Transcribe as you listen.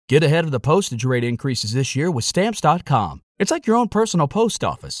Get ahead of the postage rate increases this year with Stamps.com. It's like your own personal post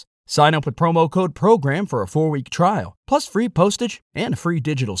office. Sign up with promo code PROGRAM for a 4-week trial, plus free postage and a free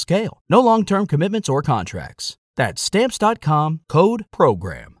digital scale. No long-term commitments or contracts. That's Stamps.com, code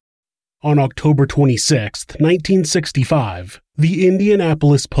PROGRAM. On October 26, 1965, the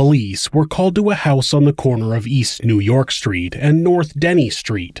Indianapolis police were called to a house on the corner of East New York Street and North Denny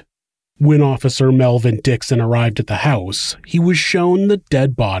Street. When Officer Melvin Dixon arrived at the house, he was shown the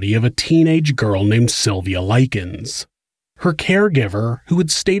dead body of a teenage girl named Sylvia Likens. Her caregiver, who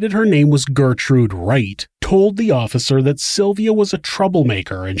had stated her name was Gertrude Wright, told the officer that Sylvia was a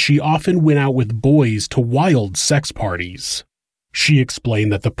troublemaker and she often went out with boys to wild sex parties. She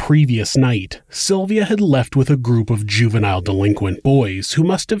explained that the previous night, Sylvia had left with a group of juvenile delinquent boys who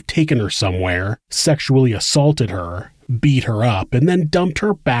must have taken her somewhere, sexually assaulted her, beat her up, and then dumped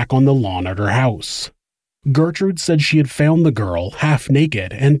her back on the lawn at her house. Gertrude said she had found the girl half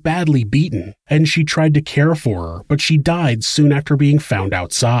naked and badly beaten, and she tried to care for her, but she died soon after being found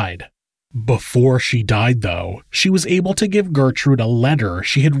outside. Before she died, though, she was able to give Gertrude a letter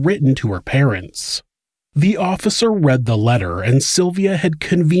she had written to her parents. The officer read the letter, and Sylvia had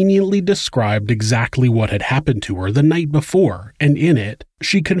conveniently described exactly what had happened to her the night before, and in it,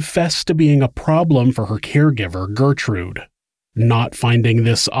 she confessed to being a problem for her caregiver, Gertrude. Not finding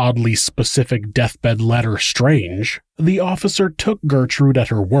this oddly specific deathbed letter strange, the officer took Gertrude at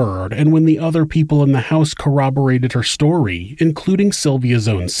her word, and when the other people in the house corroborated her story, including Sylvia's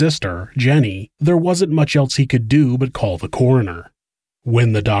own sister, Jenny, there wasn't much else he could do but call the coroner.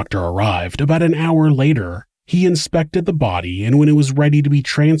 When the doctor arrived, about an hour later, he inspected the body, and when it was ready to be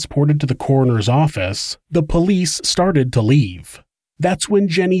transported to the coroner's office, the police started to leave. That's when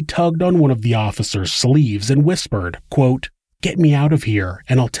Jenny tugged on one of the officer's sleeves and whispered, quote, "Get me out of here,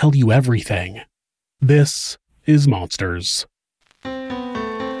 and I'll tell you everything." This is Monsters.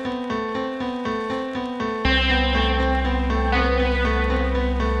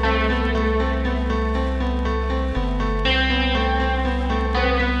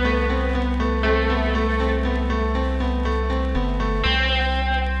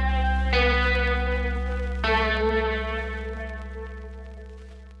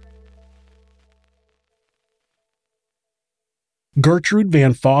 Gertrude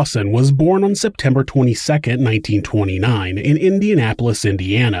Van Fossen was born on September 22, 1929, in Indianapolis,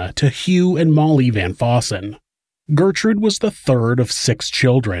 Indiana, to Hugh and Molly Van Fossen. Gertrude was the third of 6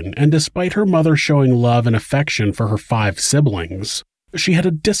 children, and despite her mother showing love and affection for her 5 siblings, she had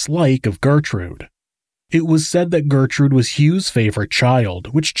a dislike of Gertrude. It was said that Gertrude was Hugh's favorite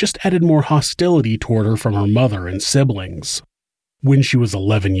child, which just added more hostility toward her from her mother and siblings. When she was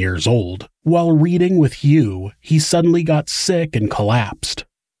 11 years old, while reading with Hugh, he suddenly got sick and collapsed.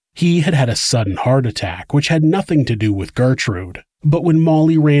 He had had a sudden heart attack, which had nothing to do with Gertrude. But when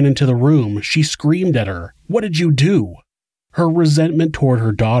Molly ran into the room, she screamed at her, "What did you do?" Her resentment toward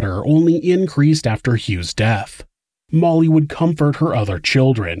her daughter only increased after Hugh's death. Molly would comfort her other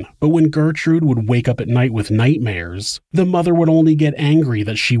children, but when Gertrude would wake up at night with nightmares, the mother would only get angry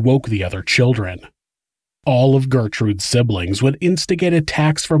that she woke the other children. All of Gertrude's siblings would instigate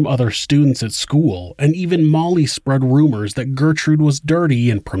attacks from other students at school, and even Molly spread rumors that Gertrude was dirty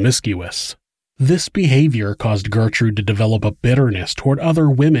and promiscuous. This behavior caused Gertrude to develop a bitterness toward other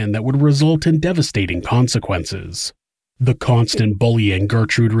women that would result in devastating consequences. The constant bullying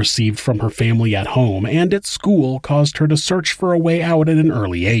Gertrude received from her family at home and at school caused her to search for a way out at an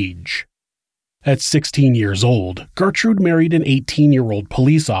early age. At 16 years old, Gertrude married an 18-year-old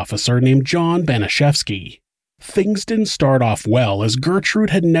police officer named John Baniszewski. Things didn't start off well, as Gertrude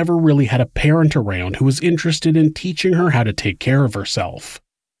had never really had a parent around who was interested in teaching her how to take care of herself.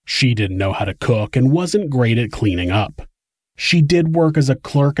 She didn't know how to cook and wasn't great at cleaning up. She did work as a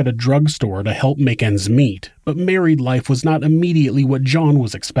clerk at a drugstore to help make ends meet, but married life was not immediately what John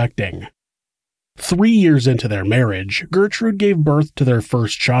was expecting. 3 years into their marriage, Gertrude gave birth to their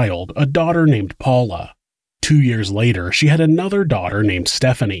first child, a daughter named Paula. 2 years later, she had another daughter named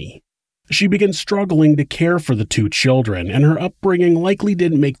Stephanie. She began struggling to care for the 2 children, and her upbringing likely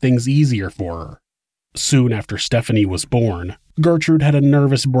didn't make things easier for her. Soon after Stephanie was born, Gertrude had a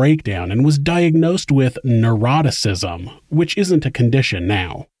nervous breakdown and was diagnosed with neuroticism, which isn't a condition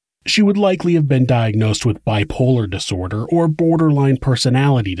now. She would likely have been diagnosed with bipolar disorder or borderline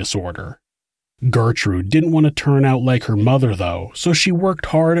personality disorder. Gertrude didn't want to turn out like her mother, though, so she worked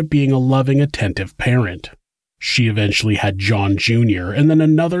hard at being a loving, attentive parent. She eventually had John Jr. and then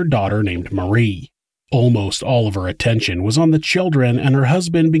another daughter named Marie. Almost all of her attention was on the children, and her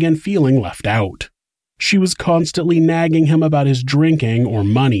husband began feeling left out. She was constantly nagging him about his drinking or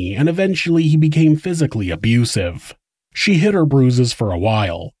money, and eventually he became physically abusive. She hid her bruises for a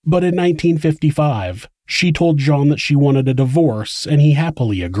while, but in 1955, she told John that she wanted a divorce and he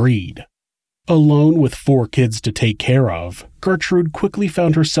happily agreed. Alone with 4 kids to take care of, Gertrude quickly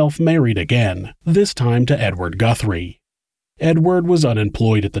found herself married again, this time to Edward Guthrie. Edward was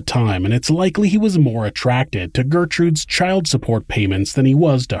unemployed at the time, and it's likely he was more attracted to Gertrude's child support payments than he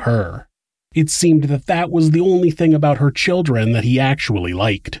was to her. It seemed that that was the only thing about her children that he actually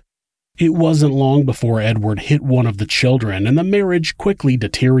liked. It wasn't long before Edward hit one of the children and the marriage quickly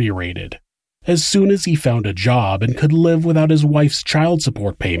deteriorated. As soon as he found a job and could live without his wife's child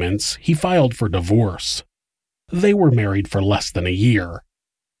support payments, he filed for divorce. They were married for less than a year.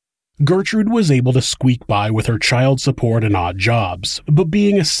 Gertrude was able to squeak by with her child support and odd jobs, but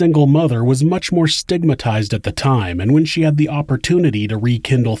being a single mother was much more stigmatized at the time, and when she had the opportunity to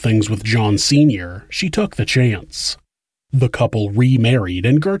rekindle things with John Sr., she took the chance. The couple remarried,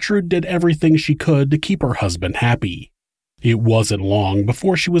 and Gertrude did everything she could to keep her husband happy. It wasn't long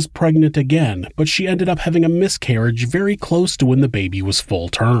before she was pregnant again, but she ended up having a miscarriage very close to when the baby was full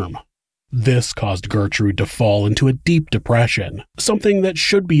term. This caused Gertrude to fall into a deep depression, something that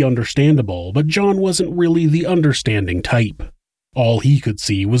should be understandable, but John wasn't really the understanding type. All he could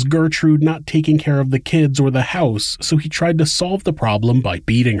see was Gertrude not taking care of the kids or the house, so he tried to solve the problem by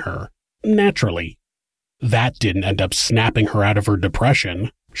beating her. Naturally. That didn't end up snapping her out of her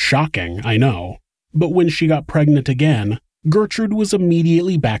depression. Shocking, I know. But when she got pregnant again, Gertrude was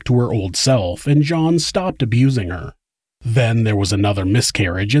immediately back to her old self, and John stopped abusing her. Then there was another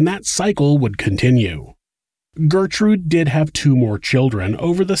miscarriage, and that cycle would continue. Gertrude did have 2 more children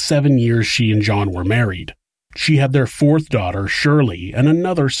over the 7 years she and John were married. She had their 4th daughter, Shirley, and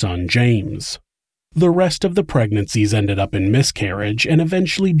another son, James. The rest of the pregnancies ended up in miscarriage, and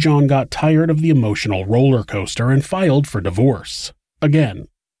eventually John got tired of the emotional roller coaster and filed for divorce. Again.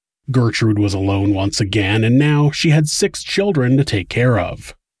 Gertrude was alone once again, and now she had 6 children to take care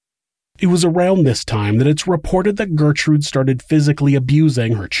of. It was around this time that it's reported that Gertrude started physically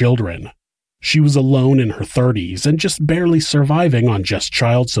abusing her children. She was alone in her 30s and just barely surviving on just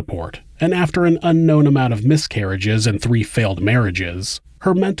child support, and after an unknown amount of miscarriages and 3 failed marriages,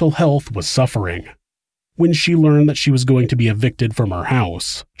 her mental health was suffering. When she learned that she was going to be evicted from her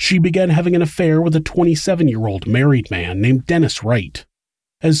house, she began having an affair with a 27-year-old married man named Dennis Wright.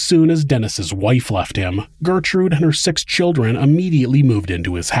 As soon as Dennis's wife left him, Gertrude and her 6 children immediately moved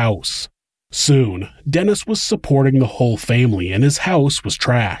into his house. Soon, Dennis was supporting the whole family and his house was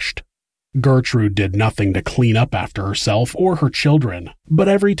trashed. Gertrude did nothing to clean up after herself or her children, but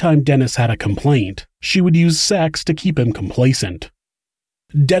every time Dennis had a complaint, she would use sex to keep him complacent.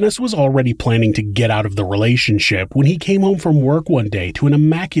 Dennis was already planning to get out of the relationship when he came home from work one day to an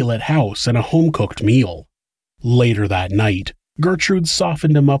immaculate house and a home-cooked meal. Later that night, Gertrude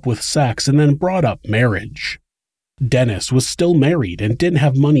softened him up with sex and then brought up marriage. Dennis was still married and didn't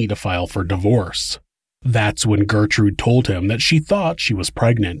have money to file for divorce. That's when Gertrude told him that she thought she was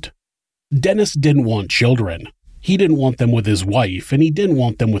pregnant. Dennis didn't want children. He didn't want them with his wife, and he didn't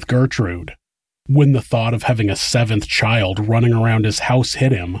want them with Gertrude. When the thought of having a 7th child running around his house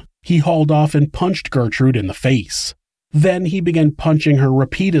hit him, he hauled off and punched Gertrude in the face. Then he began punching her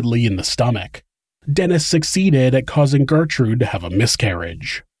repeatedly in the stomach. Dennis succeeded at causing Gertrude to have a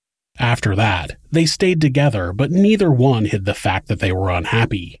miscarriage. After that, they stayed together, but neither one hid the fact that they were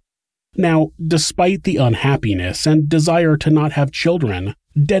unhappy. Now, despite the unhappiness and desire to not have children,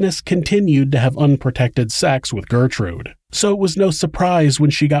 Dennis continued to have unprotected sex with Gertrude, so it was no surprise when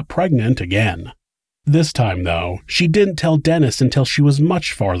she got pregnant again. This time, though, she didn't tell Dennis until she was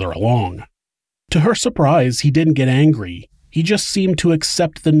much farther along. To her surprise, he didn't get angry. He just seemed to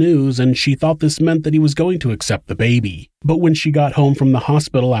accept the news, and she thought this meant that he was going to accept the baby. But when she got home from the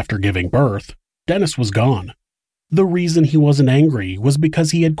hospital after giving birth, Dennis was gone. The reason he wasn't angry was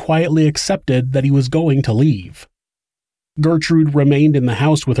because he had quietly accepted that he was going to leave. Gertrude remained in the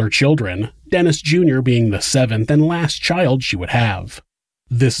house with her children, Dennis Jr. being the 7th and last child she would have.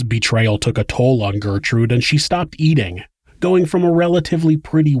 This betrayal took a toll on Gertrude, and she stopped eating, going from a relatively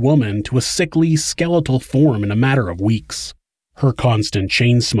pretty woman to a sickly, skeletal form in a matter of weeks. Her constant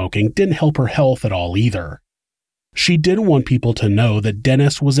chain smoking didn't help her health at all either. She didn't want people to know that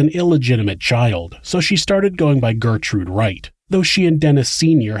Dennis was an illegitimate child, so she started going by Gertrude Wright, though she and Dennis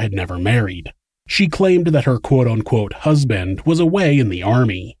Sr. had never married. She claimed that her quote-unquote husband was away in the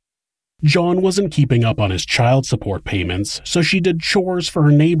army. John wasn't keeping up on his child support payments, so she did chores for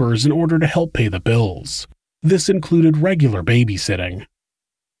her neighbors in order to help pay the bills. This included regular babysitting.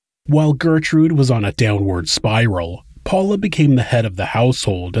 While Gertrude was on a downward spiral, Paula became the head of the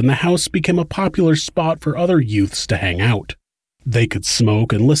household, and the house became a popular spot for other youths to hang out. They could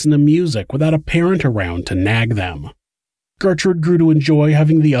smoke and listen to music without a parent around to nag them. Gertrude grew to enjoy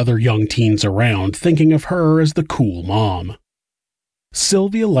having the other young teens around, thinking of her as the cool mom.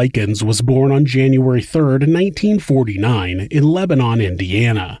 Sylvia Likens was born on January 3, 1949, in Lebanon,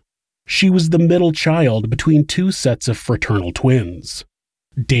 Indiana. She was the middle child between two sets of fraternal twins.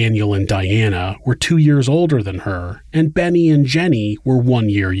 Daniel and Diana were 2 years older than her, and Benny and Jenny were 1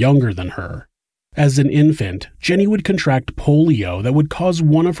 year younger than her. As an infant, Jenny would contract polio that would cause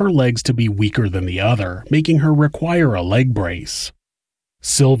one of her legs to be weaker than the other, making her require a leg brace.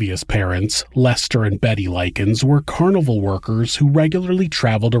 Sylvia's parents, Lester and Betty Likens, were carnival workers who regularly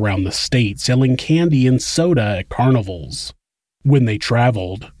traveled around the state selling candy and soda at carnivals. When they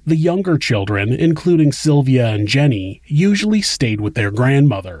traveled, the younger children, including Sylvia and Jenny, usually stayed with their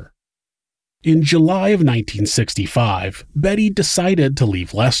grandmother. In July of 1965, Betty decided to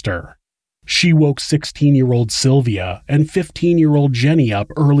leave Lester. She woke 16-year-old Sylvia and 15-year-old Jenny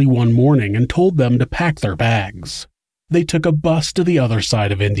up early one morning and told them to pack their bags. They took a bus to the other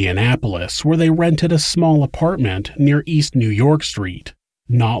side of Indianapolis, where they rented a small apartment near East New York Street.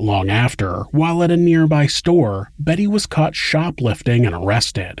 Not long after, while at a nearby store, Betty was caught shoplifting and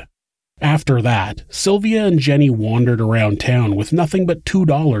arrested. After that, Sylvia and Jenny wandered around town with nothing but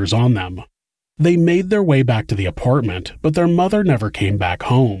 $2 on them. They made their way back to the apartment, but their mother never came back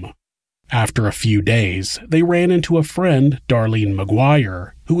home. After a few days, they ran into a friend, Darlene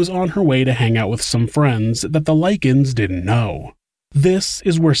McGuire, who was on her way to hang out with some friends that the Likens didn't know. This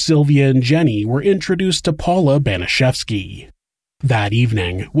is where Sylvia and Jenny were introduced to Paula Baniszewski. That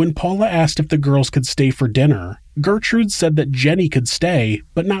evening, when Paula asked if the girls could stay for dinner, Gertrude said that Jenny could stay,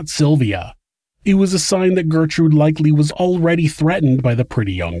 but not Sylvia. It was a sign that Gertrude likely was already threatened by the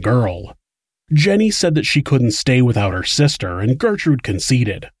pretty young girl. Jenny said that she couldn't stay without her sister, and Gertrude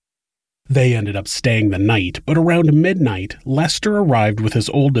conceded. They ended up staying the night, but around midnight, Lester arrived with his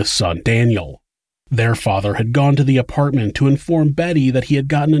oldest son, Daniel. Their father had gone to the apartment to inform Betty that he had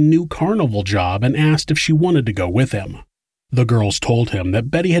gotten a new carnival job and asked if she wanted to go with him. The girls told him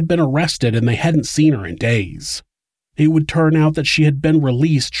that Betty had been arrested and they hadn't seen her in days. It would turn out that she had been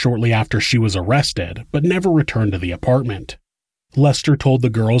released shortly after she was arrested, but never returned to the apartment. Lester told the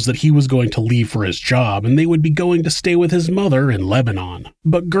girls that he was going to leave for his job and they would be going to stay with his mother in Lebanon,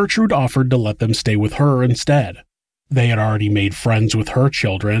 but Gertrude offered to let them stay with her instead. They had already made friends with her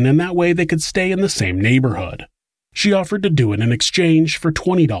children, and that way they could stay in the same neighborhood. She offered to do it in exchange for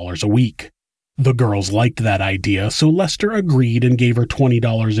 $20 a week. The girls liked that idea, so Lester agreed and gave her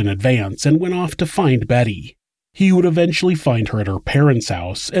 $20 in advance and went off to find Betty. He would eventually find her at her parents'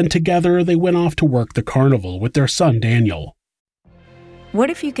 house, and together they went off to work the carnival with their son Daniel. What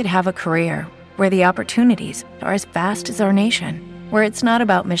if you could have a career where the opportunities are as vast as our nation, where it's not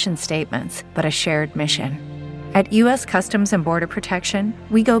about mission statements, but a shared mission? At U.S. Customs and Border Protection,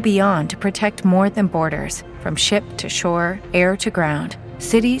 we go beyond to protect more than borders. From ship to shore, air to ground,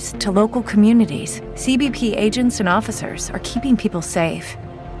 cities to local communities, CBP agents and officers are keeping people safe.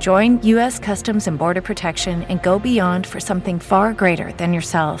 Join U.S. Customs and Border Protection and go beyond for something far greater than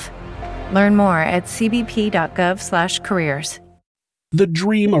yourself. Learn more at cbp.gov/careers. The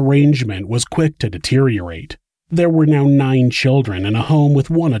dream arrangement was quick to deteriorate. There were now 9 children in a home with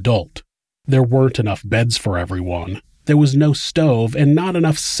 1 adult. There weren't enough beds for everyone. There was no stove and not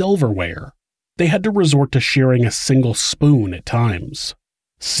enough silverware. They had to resort to sharing a single spoon at times.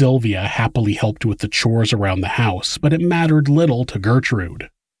 Sylvia happily helped with the chores around the house, but it mattered little to Gertrude.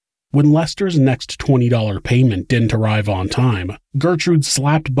 When Lester's next $20 payment didn't arrive on time, Gertrude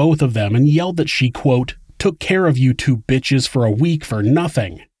slapped both of them and yelled that she, quote, took care of you 2 bitches for a week for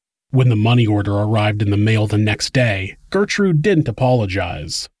nothing. When the money order arrived in the mail the next day, Gertrude didn't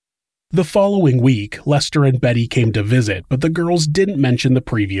apologize. The following week, Lester and Betty came to visit, but the girls didn't mention the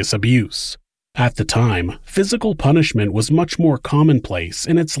previous abuse. At the time, physical punishment was much more commonplace,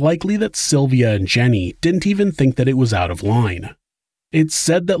 and it's likely that Sylvia and Jenny didn't even think that it was out of line. It's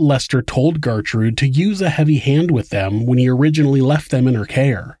said that Lester told Gertrude to use a heavy hand with them when he originally left them in her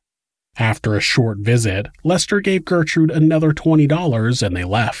care. After a short visit, Lester gave Gertrude another $20 and they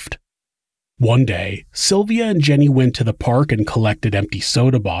left. One day, Sylvia and Jenny went to the park and collected empty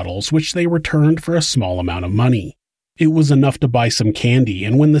soda bottles, which they returned for a small amount of money. It was enough to buy some candy,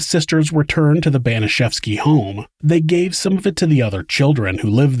 and when the sisters returned to the Baniszewski home, they gave some of it to the other children who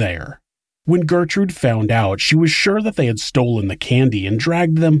lived there. When Gertrude found out, she was sure that they had stolen the candy and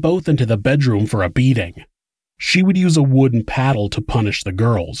dragged them both into the bedroom for a beating. She would use a wooden paddle to punish the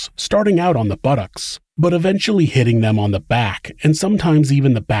girls, starting out on the buttocks, but eventually hitting them on the back and sometimes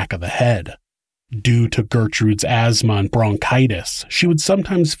even the back of the head. Due to Gertrude's asthma and bronchitis, she would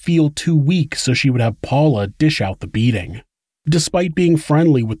sometimes feel too weak, so she would have Paula dish out the beating. Despite being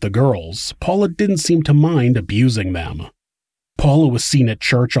friendly with the girls, Paula didn't seem to mind abusing them. Paula was seen at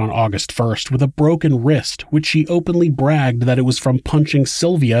church on August 1st with a broken wrist, which she openly bragged that it was from punching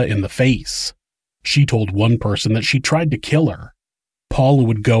Sylvia in the face. She told one person that she tried to kill her. Paula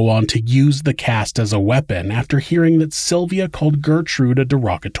would go on to use the cast as a weapon after hearing that Sylvia called Gertrude a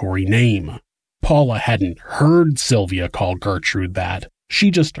derogatory name. Paula hadn't heard Sylvia call Gertrude that. She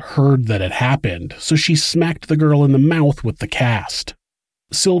just heard that it happened, so she smacked the girl in the mouth with the cast.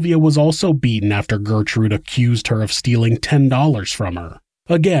 Sylvia was also beaten after Gertrude accused her of stealing $10 from her.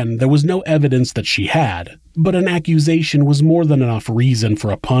 Again, there was no evidence that she had, but an accusation was more than enough reason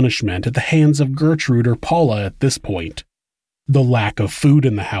for a punishment at the hands of Gertrude or Paula at this point. The lack of food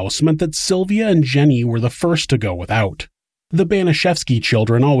in the house meant that Sylvia and Jenny were the first to go without. The Baniszewski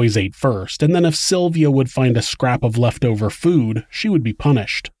children always ate first, and then if Sylvia would find a scrap of leftover food, she would be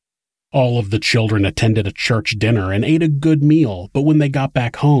punished. All of the children attended a church dinner and ate a good meal, but when they got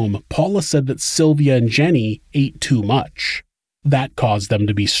back home, Paula said that Sylvia and Jenny ate too much. That caused them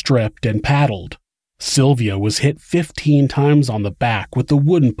to be stripped and paddled. Sylvia was hit 15 times on the back with the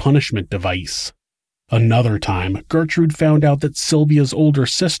wooden punishment device. Another time, Gertrude found out that Sylvia's older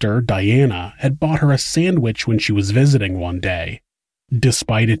sister, Diana, had bought her a sandwich when she was visiting one day.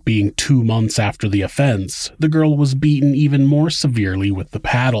 Despite it being 2 months after the offense, the girl was beaten even more severely with the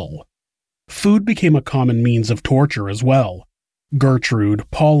paddle. Food became a common means of torture as well. Gertrude,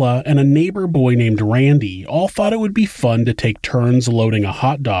 Paula, and a neighbor boy named Randy all thought it would be fun to take turns loading a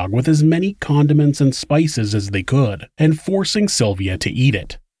hot dog with as many condiments and spices as they could, and forcing Sylvia to eat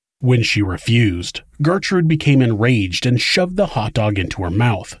it. When she refused, Gertrude became enraged and shoved the hot dog into her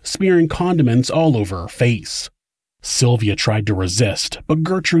mouth, smearing condiments all over her face. Sylvia tried to resist, but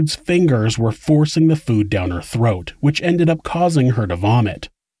Gertrude's fingers were forcing the food down her throat, which ended up causing her to vomit.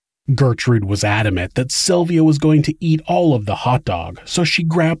 Gertrude was adamant that Sylvia was going to eat all of the hot dog, so she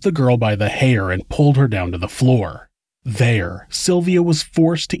grabbed the girl by the hair and pulled her down to the floor. There, Sylvia was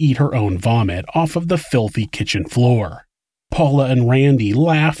forced to eat her own vomit off of the filthy kitchen floor. Paula and Randy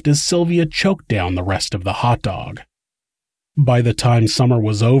laughed as Sylvia choked down the rest of the hot dog. By the time summer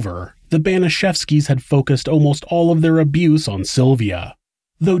was over, the Baniszewskis had focused almost all of their abuse on Sylvia.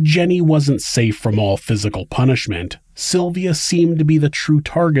 Though Jenny wasn't safe from all physical punishment, Sylvia seemed to be the true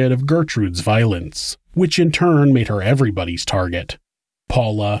target of Gertrude's violence, which in turn made her everybody's target.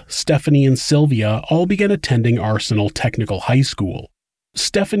 Paula, Stephanie, and Sylvia all began attending Arsenal Technical High School.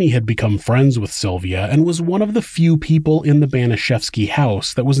 Stephanie had become friends with Sylvia and was one of the few people in the Baniszewski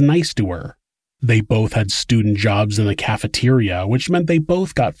house that was nice to her. They both had student jobs in the cafeteria, which meant they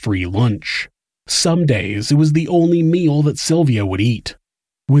both got free lunch. Some days, it was the only meal that Sylvia would eat.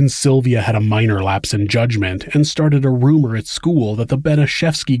 When Sylvia had a minor lapse in judgment and started a rumor at school that the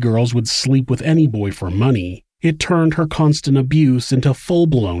Baniszewski girls would sleep with any boy for money, it turned her constant abuse into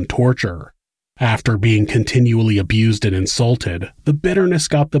full-blown torture. After being continually abused and insulted, the bitterness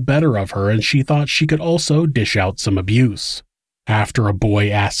got the better of her and she thought she could also dish out some abuse. After a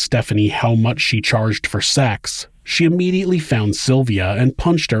boy asked Stephanie how much she charged for sex, she immediately found Sylvia and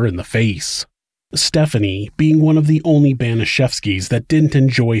punched her in the face. Stephanie, being one of the only Baniszewskis that didn't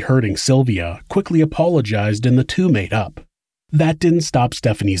enjoy hurting Sylvia, quickly apologized and the two made up. That didn't stop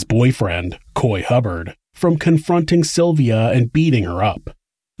Stephanie's boyfriend, Coy Hubbard, from confronting Sylvia and beating her up.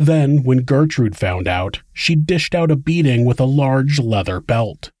 Then, when Gertrude found out, she dished out a beating with a large leather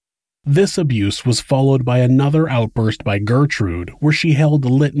belt. This abuse was followed by another outburst by Gertrude, where she held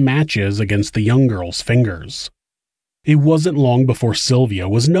lit matches against the young girl's fingers. It wasn't long before Sylvia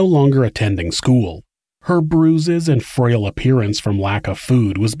was no longer attending school. Her bruises and frail appearance from lack of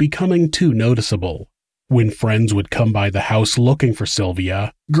food was becoming too noticeable. When friends would come by the house looking for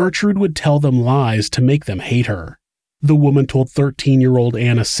Sylvia, Gertrude would tell them lies to make them hate her. The woman told 13-year-old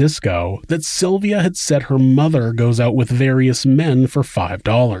Anna Sisko that Sylvia had said her mother goes out with various men for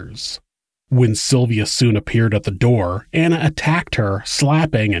 $5. When Sylvia soon appeared at the door, Anna attacked her,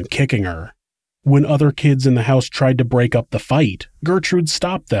 slapping and kicking her. When other kids in the house tried to break up the fight, Gertrude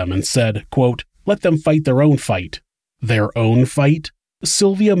stopped them and said, quote, "Let them fight their own fight." Their own fight?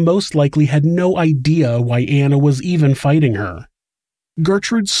 Sylvia most likely had no idea why Anna was even fighting her.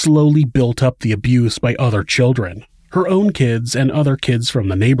 Gertrude slowly built up the abuse by other children, her own kids and other kids from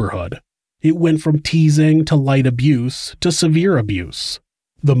the neighborhood. It went from teasing to light abuse to severe abuse.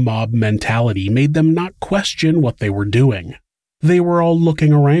 The mob mentality made them not question what they were doing. They were all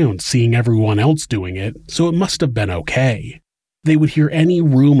looking around, seeing everyone else doing it, so it must have been okay. They would hear any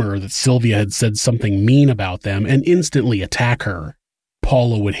rumor that Sylvia had said something mean about them and instantly attack her.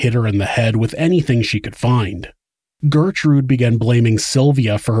 Paula would hit her in the head with anything she could find. Gertrude began blaming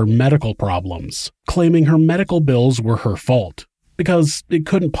Sylvia for her medical problems, claiming her medical bills were her fault, because it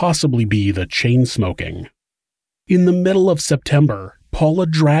couldn't possibly be the chain smoking. In the middle of September, Paula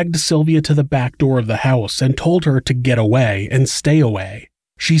dragged Sylvia to the back door of the house and told her to get away and stay away.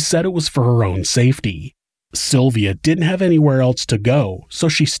 She said it was for her own safety. Sylvia didn't have anywhere else to go, so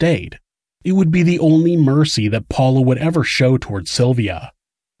she stayed. It would be the only mercy that Paula would ever show toward Sylvia.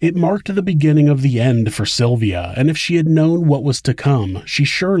 It marked the beginning of the end for Sylvia, and if she had known what was to come, she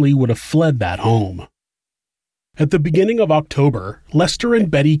surely would have fled that home. At the beginning of October, Lester and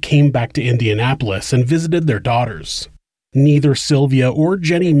Betty came back to Indianapolis and visited their daughters. Neither Sylvia or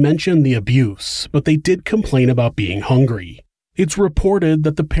Jenny mentioned the abuse, but they did complain about being hungry. It's reported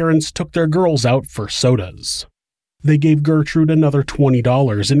that the parents took their girls out for sodas. They gave Gertrude another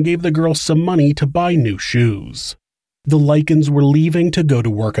 $20 and gave the girls some money to buy new shoes. The Likens were leaving to go to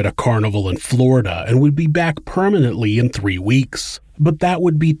work at a carnival in Florida and would be back permanently in 3 weeks, but that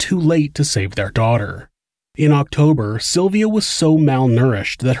would be too late to save their daughter. In October, Sylvia was so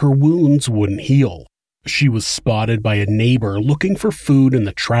malnourished that her wounds wouldn't heal. She was spotted by a neighbor looking for food in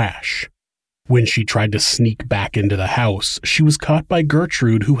the trash. When she tried to sneak back into the house, she was caught by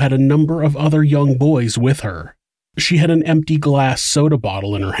Gertrude, who had a number of other young boys with her. She had an empty glass soda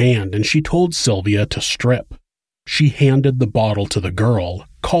bottle in her hand, and she told Sylvia to strip. She handed the bottle to the girl,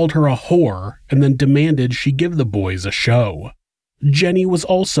 called her a whore, and then demanded she give the boys a show. Jenny was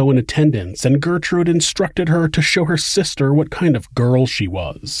also in attendance, and Gertrude instructed her to show her sister what kind of girl she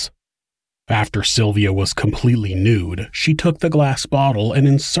was. After Sylvia was completely nude, she took the glass bottle and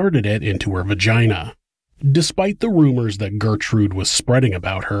inserted it into her vagina. Despite the rumors that Gertrude was spreading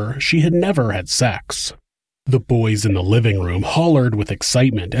about her, she had never had sex. The boys in the living room hollered with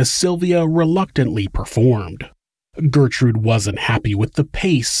excitement as Sylvia reluctantly performed. Gertrude wasn't happy with the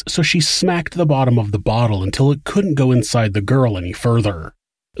pace, so she smacked the bottom of the bottle until it couldn't go inside the girl any further.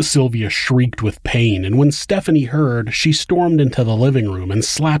 Sylvia shrieked with pain, and when Stephanie heard, she stormed into the living room and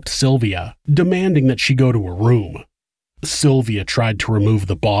slapped Sylvia, demanding that she go to her room. Sylvia tried to remove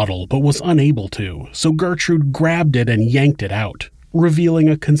the bottle, but was unable to, so Gertrude grabbed it and yanked it out, revealing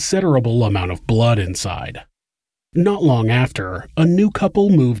a considerable amount of blood inside. Not long after, a new couple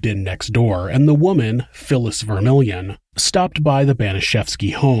moved in next door, and the woman, Phyllis Vermillion, stopped by the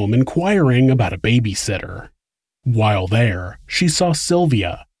Baniszewski home inquiring about a babysitter. While there, she saw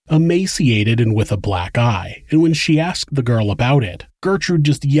Sylvia, emaciated and with a black eye, and when she asked the girl about it, Gertrude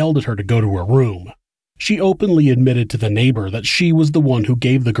just yelled at her to go to her room. She openly admitted to the neighbor that she was the one who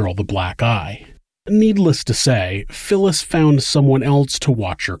gave the girl the black eye. Needless to say, Phyllis found someone else to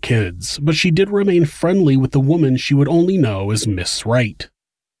watch her kids, but she did remain friendly with the woman she would only know as Miss Wright.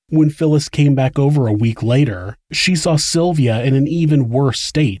 When Phyllis came back over a week later, she saw Sylvia in an even worse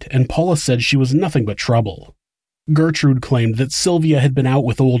state, and Paula said she was nothing but trouble. Gertrude claimed that Sylvia had been out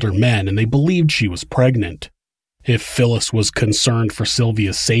with older men and they believed she was pregnant. If Phyllis was concerned for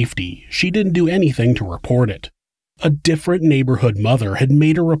Sylvia's safety, she didn't do anything to report it. A different neighborhood mother had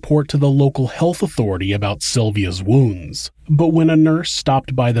made a report to the local health authority about Sylvia's wounds, but when a nurse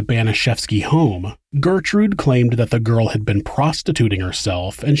stopped by the Baniszewski home, Gertrude claimed that the girl had been prostituting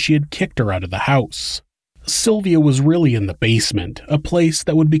herself and she had kicked her out of the house. Sylvia was really in the basement, a place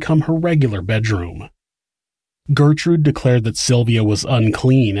that would become her regular bedroom. Gertrude declared that Sylvia was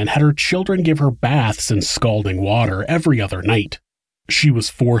unclean and had her children give her baths in scalding water every other night. She was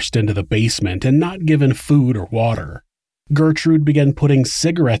forced into the basement and not given food or water. Gertrude began putting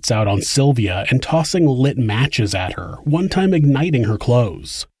cigarettes out on Sylvia and tossing lit matches at her, one time igniting her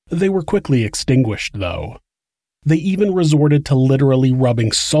clothes. They were quickly extinguished, though. They even resorted to literally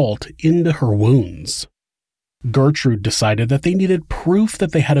rubbing salt into her wounds. Gertrude decided that they needed proof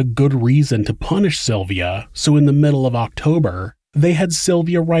that they had a good reason to punish Sylvia, so in the middle of October, they had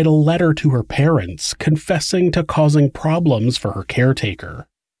Sylvia write a letter to her parents confessing to causing problems for her caretaker.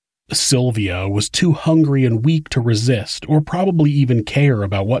 Sylvia was too hungry and weak to resist or probably even care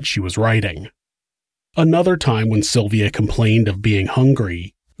about what she was writing. Another time when Sylvia complained of being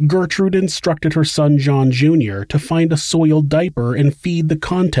hungry, Gertrude instructed her son John Jr. to find a soiled diaper and feed the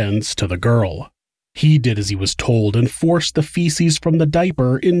contents to the girl. He did as he was told and forced the feces from the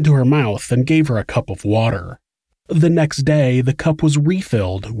diaper into her mouth and gave her a cup of water. The next day, the cup was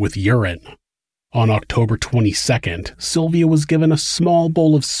refilled with urine. On October 22nd, Sylvia was given a small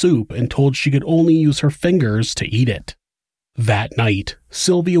bowl of soup and told she could only use her fingers to eat it. That night,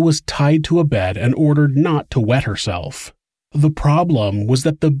 Sylvia was tied to a bed and ordered not to wet herself. The problem was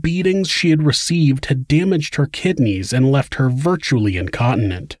that the beatings she had received had damaged her kidneys and left her virtually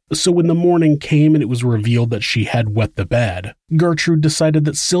incontinent. So when the morning came and it was revealed that she had wet the bed, Gertrude decided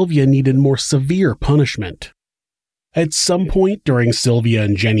that Sylvia needed more severe punishment. At some point during Sylvia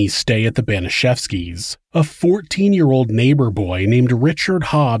and Jenny's stay at the Baniszewskis, a 14-year-old neighbor boy named Richard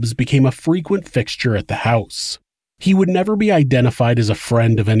Hobbs became a frequent fixture at the house. He would never be identified as a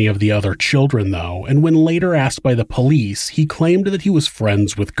friend of any of the other children, though, and when later asked by the police, he claimed that he was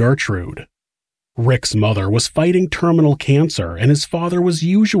friends with Gertrude. Rick's mother was fighting terminal cancer, and his father was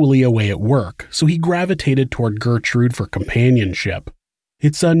usually away at work, so he gravitated toward Gertrude for companionship.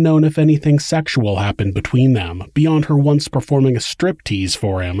 It's unknown if anything sexual happened between them, beyond her once performing a striptease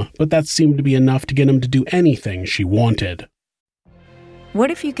for him, but that seemed to be enough to get him to do anything she wanted. What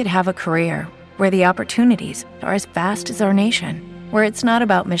if you could have a career where the opportunities are as vast as our nation, where it's not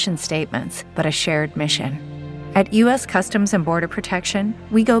about mission statements, but a shared mission? At U.S. Customs and Border Protection,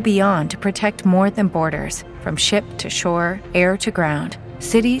 we go beyond to protect more than borders. From ship to shore, air to ground,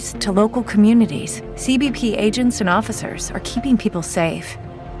 cities to local communities, CBP agents and officers are keeping people safe.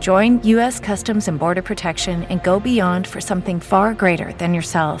 Join U.S. Customs and Border Protection and go beyond for something far greater than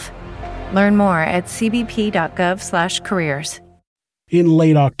yourself. Learn more at cbp.gov/careers. In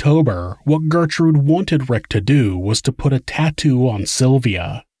late October, what Gertrude wanted Rick to do was to put a tattoo on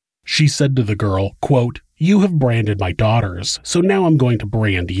Sylvia. She said to the girl, quote, "You have branded my daughters, so now I'm going to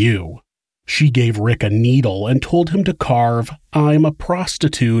brand you." She gave Rick a needle and told him to carve, "I'm a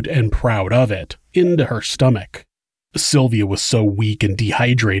prostitute and proud of it," into her stomach. Sylvia was so weak and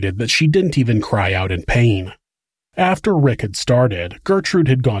dehydrated that she didn't even cry out in pain. After Rick had started, Gertrude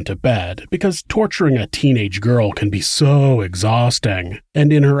had gone to bed because torturing a teenage girl can be so exhausting,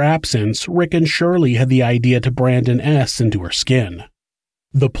 and in her absence, Rick and Shirley had the idea to brand an S into her skin.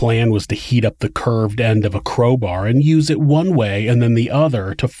 The plan was to heat up the curved end of a crowbar and use it one way and then the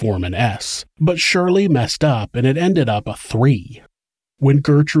other to form an S, but Shirley messed up and it ended up a 3. When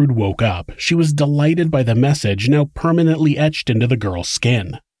Gertrude woke up, she was delighted by the message now permanently etched into the girl's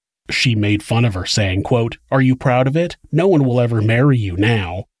skin. She made fun of her, saying, quote, "Are you proud of it? No one will ever marry you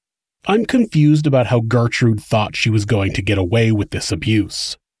now." I'm confused about how Gertrude thought she was going to get away with this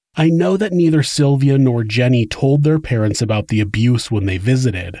abuse. I know that neither Sylvia nor Jenny told their parents about the abuse when they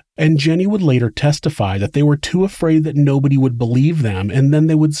visited, and Jenny would later testify that they were too afraid that nobody would believe them and then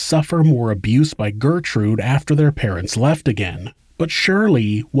they would suffer more abuse by Gertrude after their parents left again. But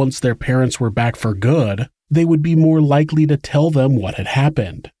surely, once their parents were back for good, they would be more likely to tell them what had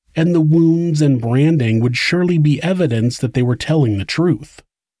happened. And the wounds and branding would surely be evidence that they were telling the truth.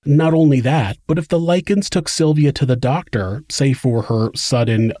 Not only that, but if the Likens took Sylvia to the doctor, say for her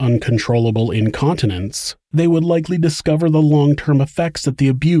sudden, uncontrollable incontinence, they would likely discover the long-term effects that the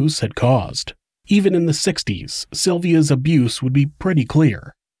abuse had caused. Even in the 60s, Sylvia's abuse would be pretty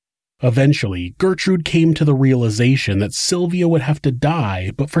clear. Eventually, Gertrude came to the realization that Sylvia would have to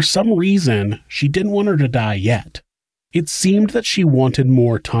die, but for some reason, she didn't want her to die yet. It seemed that she wanted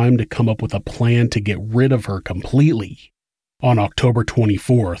more time to come up with a plan to get rid of her completely. On October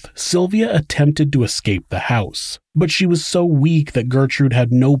 24th, Sylvia attempted to escape the house, but she was so weak that Gertrude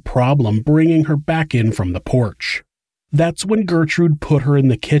had no problem bringing her back in from the porch. That's when Gertrude put her in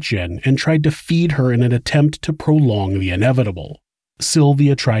the kitchen and tried to feed her in an attempt to prolong the inevitable.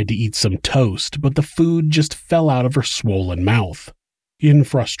 Sylvia tried to eat some toast, but the food just fell out of her swollen mouth. In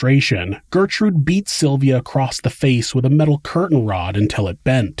frustration, Gertrude beat Sylvia across the face with a metal curtain rod until it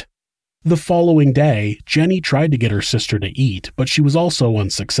bent. The following day, Jenny tried to get her sister to eat, but she was also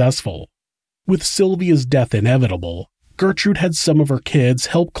unsuccessful. With Sylvia's death inevitable, Gertrude had some of her kids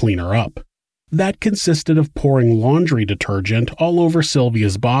help clean her up. That consisted of pouring laundry detergent all over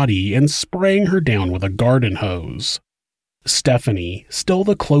Sylvia's body and spraying her down with a garden hose. Stephanie, still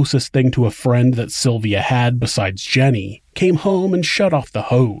the closest thing to a friend that Sylvia had besides Jenny, came home and shut off the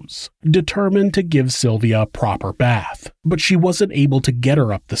hose, determined to give Sylvia a proper bath, but she wasn't able to get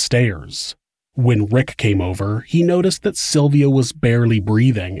her up the stairs. When Rick came over, he noticed that Sylvia was barely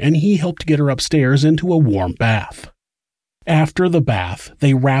breathing, and he helped get her upstairs into a warm bath. After the bath,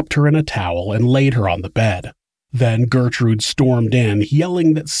 they wrapped her in a towel and laid her on the bed. Then Gertrude stormed in,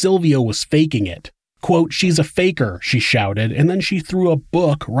 yelling that Sylvia was faking it. Quote, "She's a faker," she shouted, and then she threw a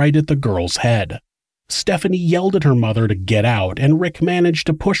book right at the girl's head. Stephanie yelled at her mother to get out, and Rick managed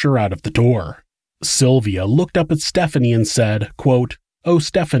to push her out of the door. Sylvia looked up at Stephanie and said, quote, "Oh,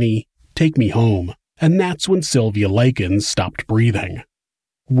 Stephanie, take me home." And that's when Sylvia Likens stopped breathing.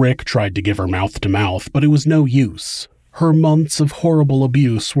 Rick tried to give her mouth-to-mouth, but it was no use. Her months of horrible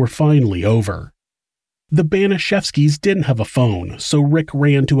abuse were finally over. The Baniszewskis didn't have a phone, so Rick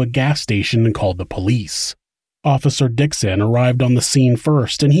ran to a gas station and called the police. Officer Dixon arrived on the scene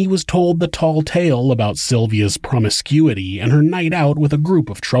first, and he was told the tall tale about Sylvia's promiscuity and her night out with a group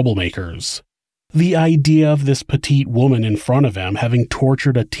of troublemakers. The idea of this petite woman in front of him having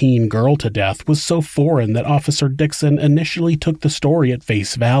tortured a teen girl to death was so foreign that Officer Dixon initially took the story at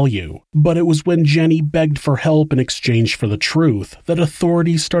face value. But it was when Jenny begged for help in exchange for the truth that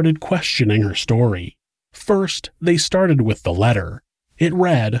authorities started questioning her story. First, they started with the letter. It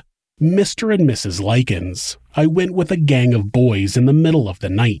read, "Mr. and Mrs. Likens, I went with a gang of boys in the middle of the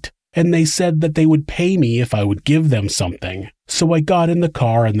night, and they said that they would pay me if I would give them something. So I got in the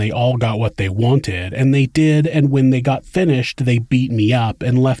car and they all got what they wanted, and they did, and when they got finished, they beat me up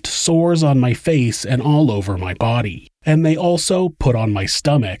and left sores on my face and all over my body. And they also put on my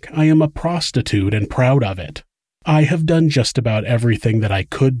stomach. I am a prostitute and proud of it. I have done just about everything that I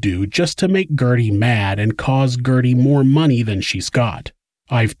could do just to make Gertie mad and cause Gertie more money than she's got.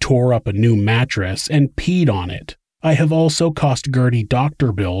 I've tore up a new mattress and peed on it. I have also cost Gertie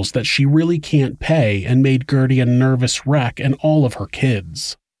doctor bills that she really can't pay and made Gertie a nervous wreck and all of her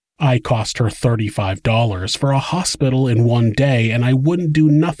kids. I cost her $35 for a hospital in one day, and I wouldn't do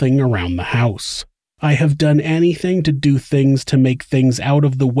nothing around the house. I have done anything to do things to make things out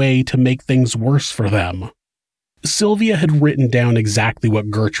of the way to make things worse for them." Sylvia had written down exactly what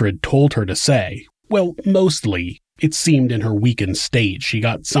Gertrude told her to say. Well, mostly. It seemed in her weakened state she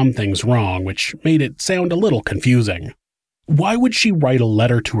got some things wrong, which made it sound a little confusing. Why would she write a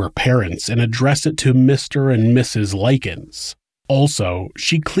letter to her parents and address it to Mr. and Mrs. Likens? Also,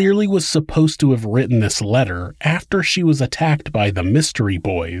 she clearly was supposed to have written this letter after she was attacked by the mystery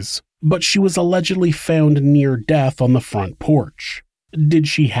boys, but she was allegedly found near death on the front porch. Did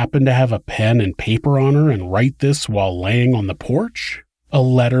she happen to have a pen and paper on her and write this while laying on the porch? A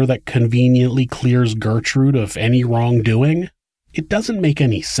letter that conveniently clears Gertrude of any wrongdoing? It doesn't make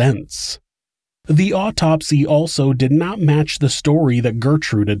any sense. The autopsy also did not match the story that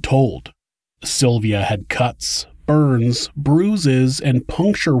Gertrude had told. Sylvia had cuts, burns, bruises, and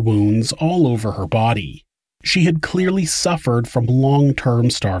puncture wounds all over her body. She had clearly suffered from long-term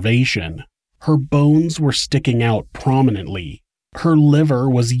starvation. Her bones were sticking out prominently. Her liver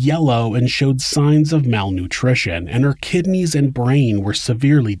was yellow and showed signs of malnutrition, and her kidneys and brain were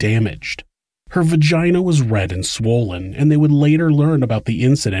severely damaged. Her vagina was red and swollen, and they would later learn about the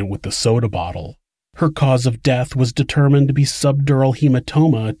incident with the soda bottle. Her cause of death was determined to be subdural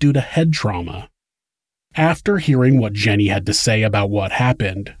hematoma due to head trauma. After hearing what Jenny had to say about what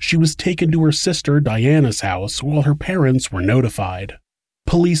happened, she was taken to her sister Diana's house while her parents were notified.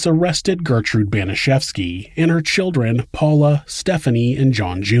 Police arrested Gertrude Baniszewski and her children Paula, Stephanie, and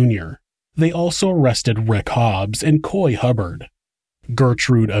John Jr. They also arrested Rick Hobbs and Coy Hubbard.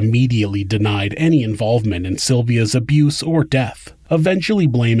 Gertrude immediately denied any involvement in Sylvia's abuse or death, eventually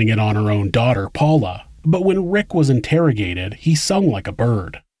blaming it on her own daughter Paula. But when Rick was interrogated, he sung like a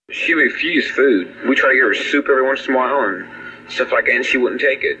bird. She refused food. We tried to give her soup every once in a while and stuff like that, and she wouldn't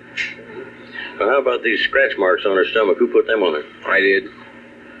take it. Well, how about these scratch marks on her stomach? Who put them on her? I did.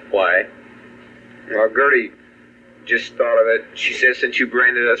 Why? Well, Gertie just thought of it. She said, since you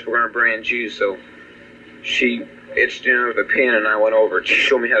branded us, we're going to brand you. So she itched in with a pen, and I went over it. She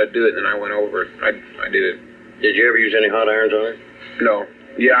showed me how to do it, and I went over it. I did it. Did you ever use any hot irons on her? No.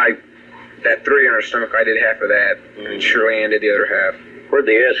 Yeah, that 3 on her stomach, I did half of that, and Shirley Ann did the other half. Where'd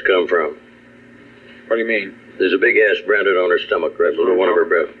the S come from? What do you mean? There's a big S branded on her stomach, right below one of her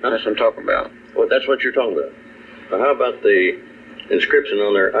breasts. That's what I'm talking about. Well, that's what you're talking about. Now, how about the inscription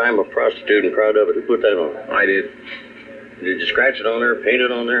on there, "I'm a prostitute and proud of it"? Who put that on her? I did. Did you scratch it on there, paint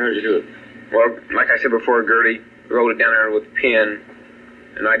it on there? How'd you do it? Well, like I said before, Gertie wrote it down there with a pen,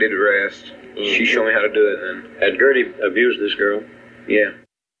 and I did the rest. She showed me how to do it then. Had Gertie abused this girl? Yeah.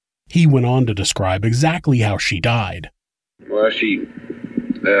 He went on to describe exactly how she died. Well, I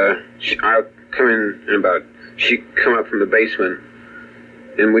come in and she come up from the basement,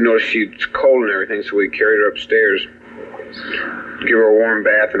 and we noticed she was cold and everything, so we carried her upstairs, give her a warm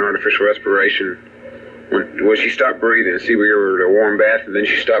bath and artificial respiration. When she stopped breathing, we gave her a warm bath, and then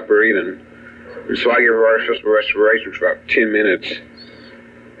she stopped breathing. And so I gave her artificial respiration for about 10 minutes,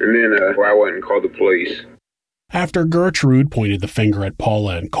 and then I went and called the police. After Gertrude pointed the finger at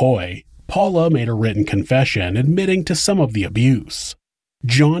Paula and Coy, Paula made a written confession admitting to some of the abuse.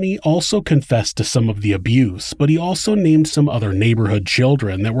 Johnny also confessed to some of the abuse, but he also named some other neighborhood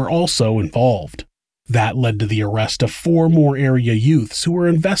children that were also involved. That led to the arrest of 4 more area youths who were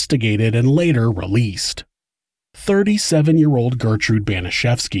investigated and later released. 37-year-old Gertrude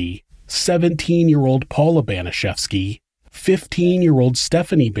Baniszewski, 17-year-old Paula Baniszewski, 15-year-old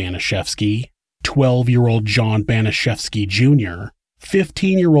Stephanie Baniszewski, 12-year-old John Baniszewski Jr.,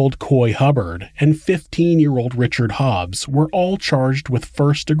 15-year-old Coy Hubbard, and 15-year-old Richard Hobbs were all charged with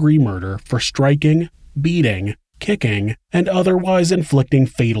first-degree murder for striking, beating, kicking, and otherwise inflicting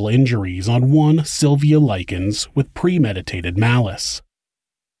fatal injuries on one Sylvia Likens with premeditated malice.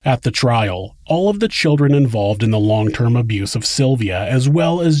 At the trial, all of the children involved in the long-term abuse of Sylvia, as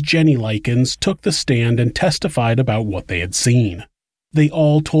well as Jenny Likens, took the stand and testified about what they had seen. They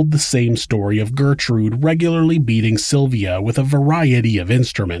all told the same story of Gertrude regularly beating Sylvia with a variety of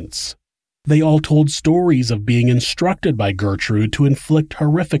instruments. They all told stories of being instructed by Gertrude to inflict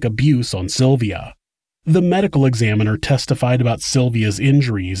horrific abuse on Sylvia. The medical examiner testified about Sylvia's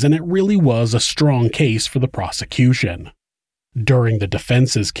injuries, and it really was a strong case for the prosecution. During the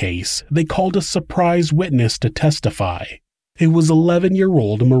defense's case, they called a surprise witness to testify. It was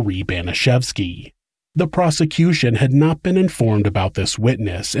 11-year-old Marie Baniszewski. The prosecution had not been informed about this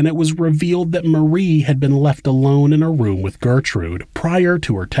witness, and it was revealed that Marie had been left alone in a room with Gertrude prior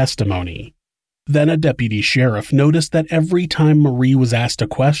to her testimony. Then a deputy sheriff noticed that every time Marie was asked a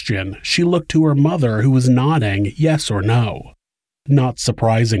question, she looked to her mother, who was nodding yes or no. Not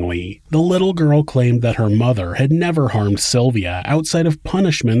surprisingly, the little girl claimed that her mother had never harmed Sylvia outside of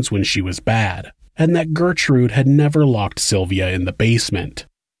punishments when she was bad, and that Gertrude had never locked Sylvia in the basement.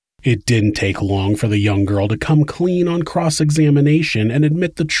 It didn't take long for the young girl to come clean on cross-examination and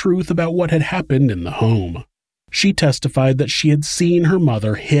admit the truth about what had happened in the home. She testified that she had seen her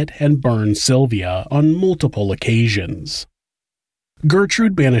mother hit and burn Sylvia on multiple occasions.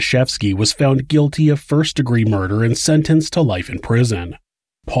 Gertrude Baniszewski was found guilty of first-degree murder and sentenced to life in prison.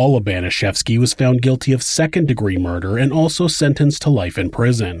 Paula Baniszewski was found guilty of second-degree murder and also sentenced to life in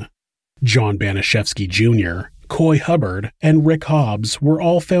prison. John Baniszewski Jr., Coy Hubbard, and Rick Hobbs were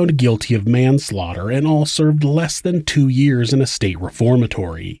all found guilty of manslaughter and all served less than 2 years in a state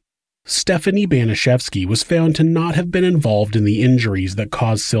reformatory. Stephanie Baniszewski was found to not have been involved in the injuries that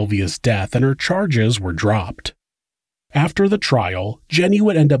caused Sylvia's death, and her charges were dropped. After the trial, Jenny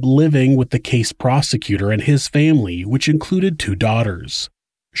would end up living with the case prosecutor and his family, which included 2 daughters.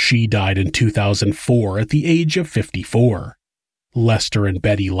 She died in 2004 at the age of 54. Lester and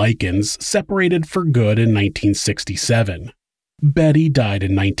Betty Likens separated for good in 1967. Betty died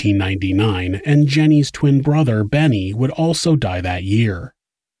in 1999, and Jenny's twin brother, Benny, would also die that year.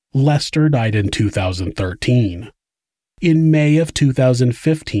 Lester died in 2013. In May of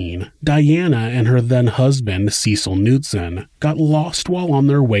 2015, Diana and her then-husband, Cecil Knutson, got lost while on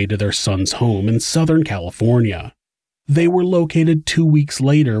their way to their son's home in Southern California. They were located 2 weeks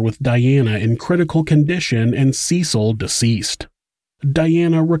later with Diana in critical condition and Cecil deceased.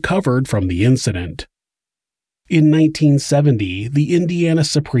 Diana recovered from the incident. In 1970, the Indiana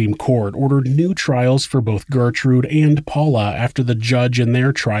Supreme Court ordered new trials for both Gertrude and Paula after the judge in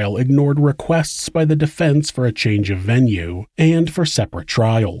their trial ignored requests by the defense for a change of venue and for separate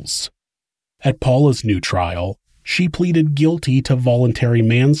trials. At Paula's new trial, she pleaded guilty to voluntary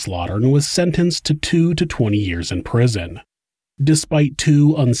manslaughter and was sentenced to 2 to 20 years in prison. Despite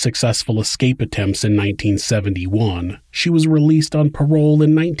 2 unsuccessful escape attempts in 1971, she was released on parole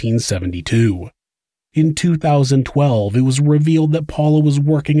in 1972. In 2012, it was revealed that Paula was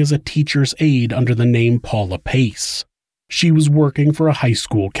working as a teacher's aide under the name Paula Pace. She was working for a high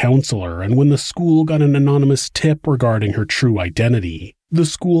school counselor, and when the school got an anonymous tip regarding her true identity, the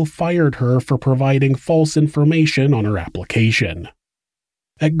school fired her for providing false information on her application.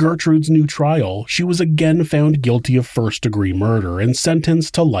 At Gertrude's new trial, she was again found guilty of first-degree murder and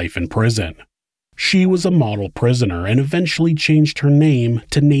sentenced to life in prison. She was a model prisoner and eventually changed her name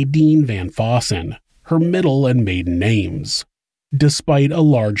to Nadine Van Fossen, her middle and maiden names. Despite a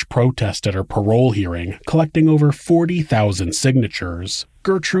large protest at her parole hearing, collecting over 40,000 signatures,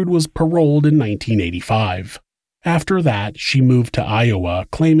 Gertrude was paroled in 1985. After that, she moved to Iowa,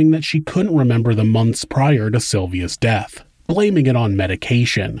 claiming that she couldn't remember the months prior to Sylvia's death, blaming it on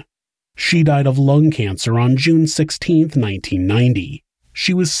medication. She died of lung cancer on June 16, 1990.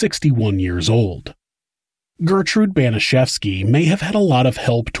 She was 61 years old. Gertrude Baniszewski may have had a lot of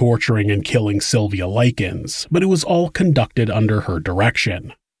help torturing and killing Sylvia Likens, but it was all conducted under her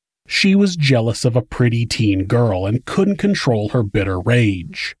direction. She was jealous of a pretty teen girl and couldn't control her bitter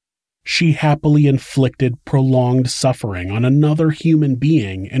rage. She happily inflicted prolonged suffering on another human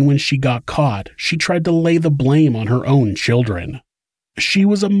being, and when she got caught, she tried to lay the blame on her own children. She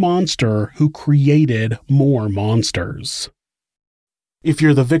was a monster who created more monsters. If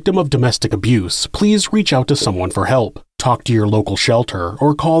you're the victim of domestic abuse, please reach out to someone for help. Talk to your local shelter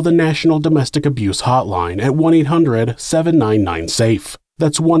or call the National Domestic Abuse Hotline at 1-800-799-SAFE.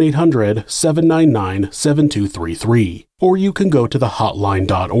 That's 1-800-799-7233. Or you can go to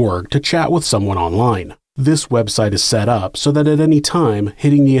thehotline.org to chat with someone online. This website is set up so that at any time,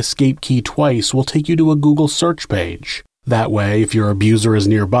 hitting the escape key twice will take you to a Google search page. That way, if your abuser is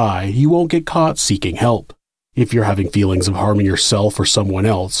nearby, you won't get caught seeking help. If you're having feelings of harming yourself or someone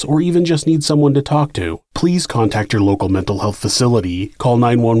else, or even just need someone to talk to, please contact your local mental health facility, call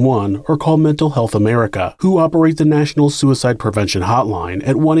 911, or call Mental Health America, who operate the National Suicide Prevention Hotline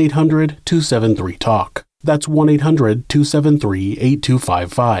at 1-800-273-TALK. That's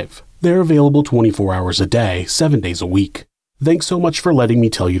 1-800-273-8255. They're available 24 hours a day, 7 days a week. Thanks so much for letting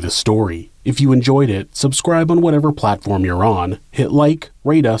me tell you this story. If you enjoyed it, subscribe on whatever platform you're on, hit like,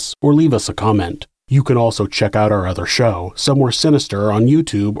 rate us, or leave us a comment. You can also check out our other show, Somewhere Sinister, on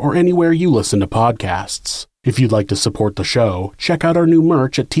YouTube or anywhere you listen to podcasts. If you'd like to support the show, check out our new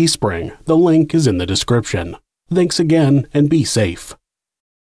merch at Teespring. The link is in the description. Thanks again, and be safe.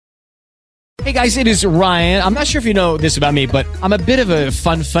 Hey guys, it is Ryan. I'm not sure if you know this about me, but I'm a bit of a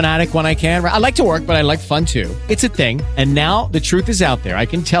fun fanatic when I can. I like to work, but I like fun too. It's a thing. And now the truth is out there. I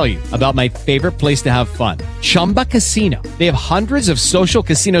can tell you about my favorite place to have fun. Chumba Casino. They have hundreds of social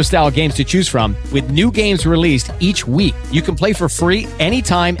casino style games to choose from with new games released each week. You can play for free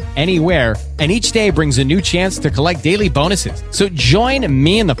anytime, anywhere. And each day brings a new chance to collect daily bonuses. So join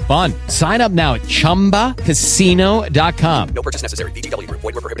me in the fun. Sign up now at ChumbaCasino.com. No purchase necessary. VGW Group.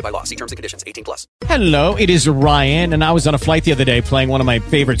 Void where prohibited by law. See terms and conditions. 18+. Hello, it is Ryan, and I was on a flight the other day playing one of my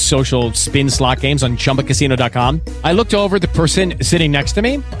favorite social spin slot games on ChumbaCasino.com. I looked over at the person sitting next to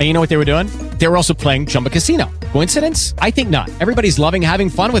me, and you know what they were doing? They were also playing Chumba Casino. Coincidence? I think not. Everybody's loving having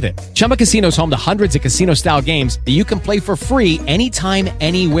fun with it. Chumba Casino is home to hundreds of casino-style games that you can play for free anytime,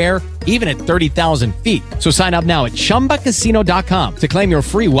 anywhere, even at 30,000 feet. So sign up now at ChumbaCasino.com to claim your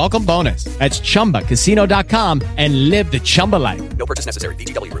free welcome bonus. That's ChumbaCasino.com and live the Chumba life. No purchase necessary.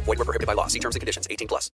 VGW Group. Void where prohibited by law. See terms and conditions. 18+.